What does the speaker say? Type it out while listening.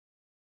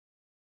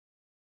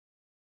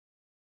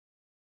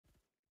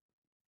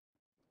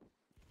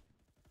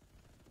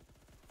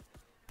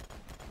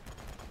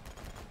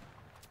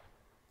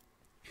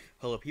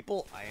Hello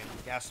people, I am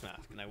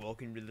Gasmask, and I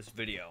welcome you to this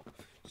video.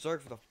 Sorry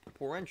for the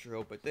poor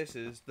intro, but this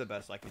is the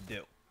best I could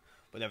do.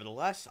 But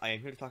nevertheless, I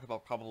am here to talk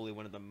about probably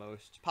one of the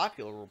most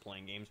popular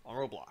role-playing games on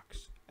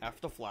Roblox,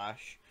 After the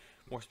Flash,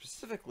 more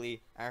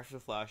specifically, After the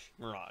Flash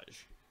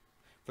Mirage.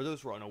 For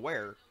those who are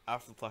unaware,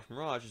 After the Flash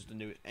Mirage is the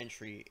newest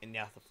entry in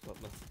the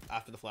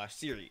After the Flash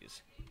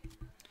series.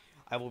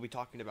 I will be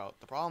talking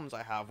about the problems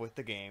I have with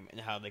the game and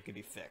how they can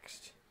be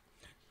fixed.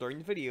 During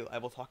the video, I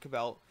will talk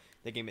about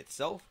the game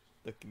itself,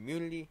 the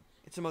community,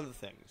 and some other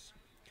things.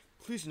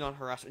 Please do not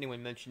harass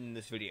anyone mentioned in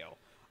this video.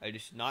 I do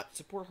not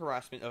support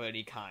harassment of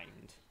any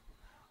kind.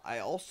 I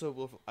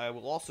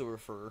will also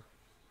refer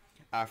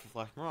After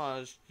Flash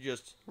Mirage to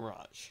just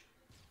Mirage.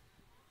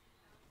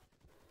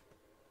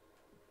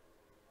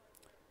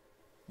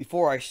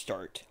 Before I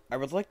start, I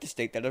would like to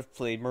state that I've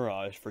played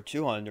Mirage for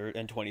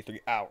 223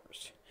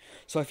 hours,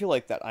 so I feel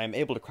like that I am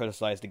able to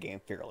criticize the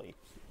game fairly.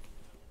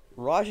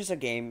 Mirage as a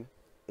game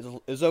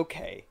is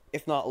okay,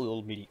 if not a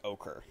little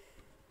mediocre.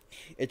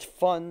 It's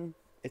fun.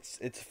 It's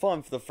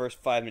fun for the first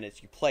 5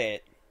 minutes you play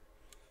it,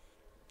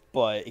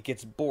 but it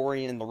gets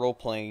boring and the role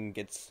playing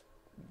gets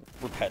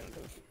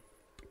repetitive.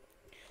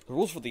 The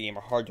rules for the game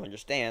are hard to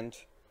understand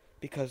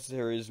because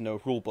there is no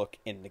rulebook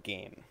in the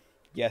game.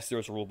 Yes, there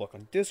is a rulebook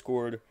on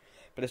Discord,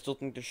 but I still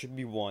think there should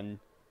be one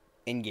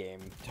in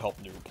game to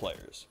help new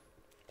players.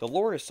 The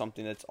lore is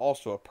something that's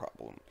also a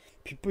problem.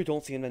 People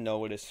don't seem to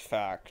know it is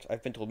fact.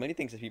 I've been told many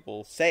things that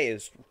people say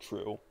is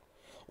true,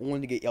 only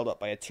to get yelled at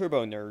by a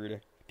turbo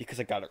nerd because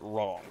I got it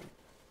wrong.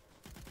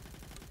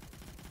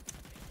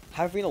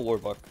 Having a lore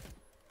book,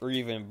 or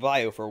even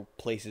bio for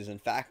places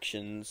and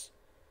factions,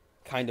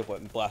 kind of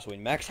what Blastwing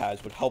Max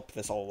has, would help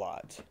this a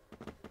lot.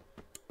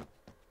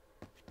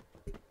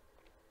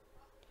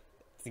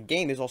 The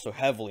game is also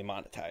heavily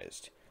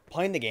monetized.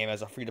 Playing the game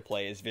as a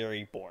free-to-play is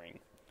very boring.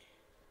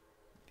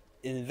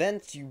 In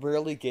events, you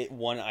rarely get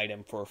one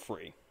item for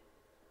free.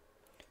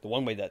 The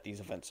one way that these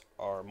events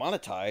are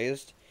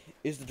monetized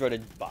is the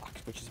dreaded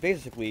box, which is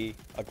basically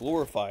a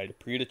glorified,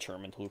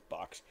 predetermined loot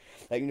box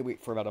that you need to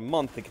wait for about a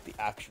month to get the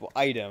actual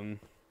item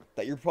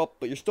that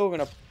you're still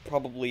gonna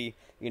probably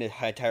need an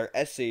entire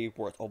essay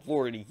worth of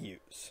lore to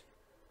use.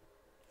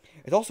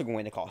 It's also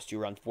going to cost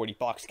you around 40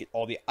 bucks to get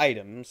all the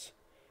items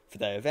for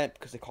that event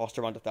because they cost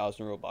around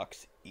 1,000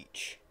 Robux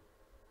each.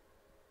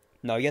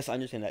 Now, yes, I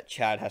understand that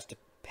Chad has to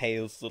pay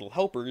those little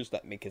helpers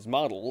that make his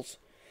models,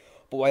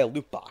 but why a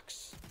loot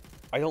box?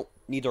 I don't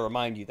need to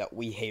remind you that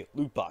we hate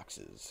loot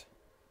boxes.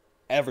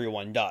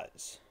 Everyone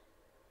does.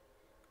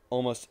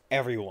 Almost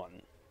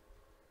everyone.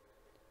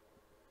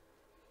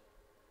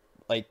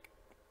 Like,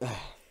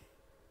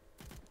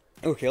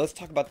 okay, let's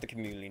talk about the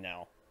community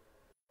now.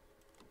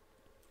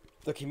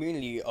 The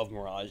community of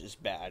Mirage is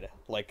bad,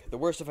 like the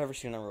worst I've ever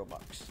seen on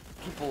Roblox.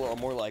 People are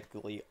more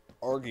likely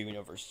arguing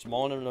over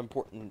small and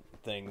unimportant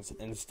things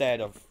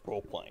instead of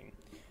role-playing.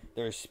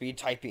 There's speed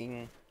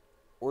typing,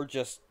 or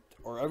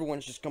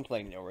everyone's just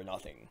complaining over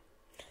nothing.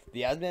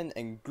 The admin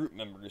and group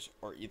members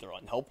are either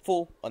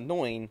unhelpful,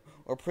 annoying,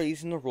 or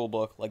praising the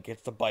rulebook like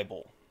it's the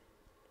Bible.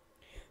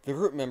 The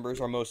group members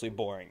are mostly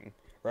boring.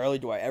 Rarely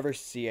do I ever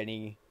see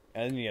any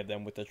of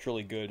them with a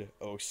truly good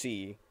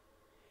OC,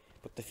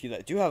 but the few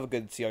that do have a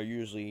good OC are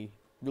usually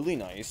really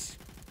nice,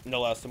 and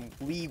allow some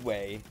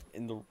leeway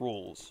in the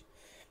rules.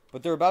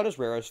 But they're about as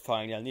rare as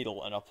finding a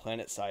needle in a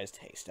planet-sized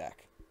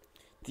haystack.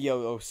 The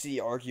OC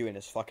arguing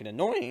is fucking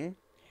annoying.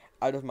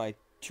 Out of my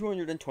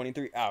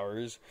 223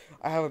 hours,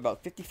 I have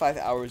about 55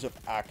 hours of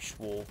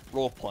actual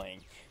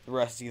role-playing. The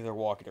rest is either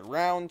walking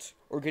around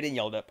or getting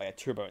yelled at by a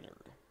turbo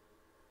nerd.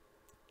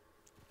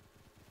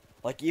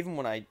 Even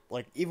when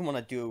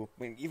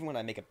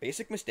I make a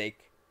basic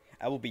mistake,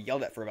 I will be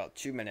yelled at for about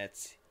 2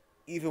 minutes,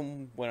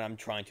 even when I'm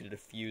trying to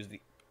defuse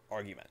the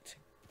argument.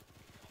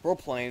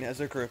 Role-playing as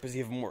a group is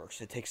even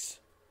worse. It takes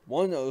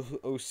one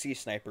OC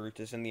sniper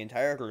to send the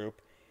entire group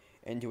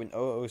into an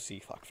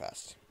OOC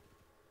fuckfest.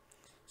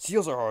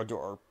 Seals are hard to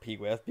RP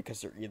with because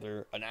they're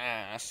either an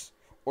ass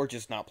or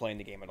just not playing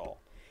the game at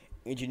all.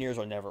 Engineers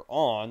are never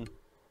on,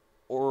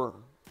 or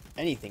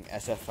anything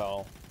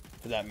SFL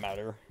for that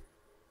matter.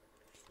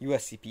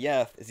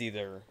 USCPF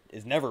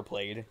is never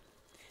played.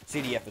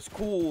 CDF is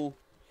cool,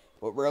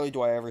 but rarely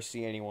do I ever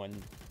see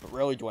anyone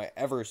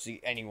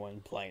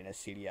playing as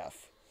CDF.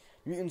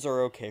 Mutants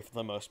are okay for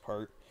the most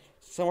part.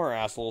 Some are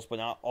assholes, but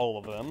not all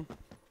of them.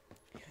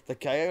 The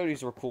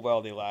Coyotes were cool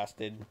while they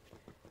lasted,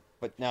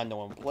 but now no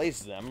one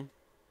plays them.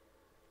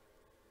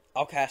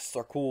 Outcasts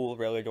are cool,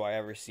 rarely do I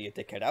ever see a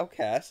dickhead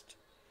outcast.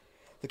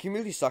 The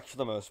community sucks for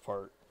the most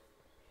part.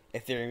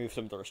 If they remove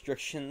some of the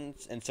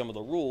restrictions and some of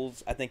the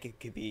rules, I think it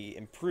could be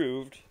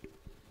improved,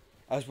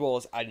 as well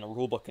as adding a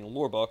rulebook and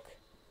lore book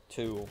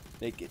to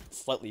make it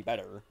slightly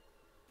better.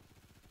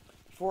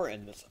 Before I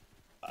end this,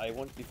 I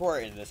want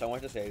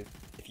to say,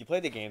 if you play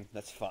the game,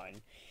 that's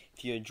fine.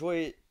 If you enjoy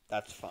it,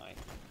 that's fine.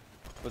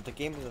 But the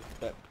game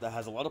that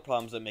has a lot of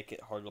problems that make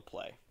it hard to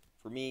play,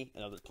 for me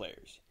and other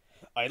players.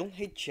 I don't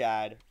hate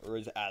Chad or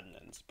his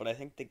admins, but I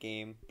hate the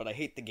game. But I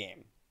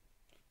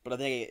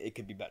think it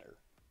could be better.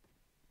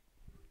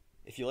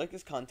 If you like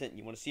this content and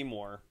you want to see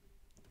more,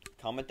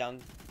 comment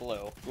down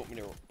below. If you want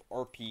me to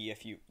RP,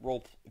 if you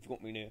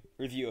want me to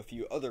review a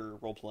few other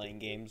role-playing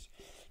games,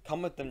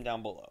 comment them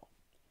down below.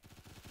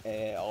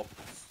 I'll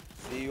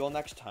see you all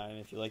next time.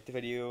 If you like the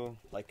video,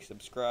 like,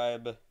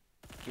 subscribe,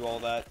 do all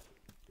that,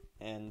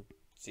 and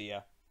see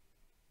ya.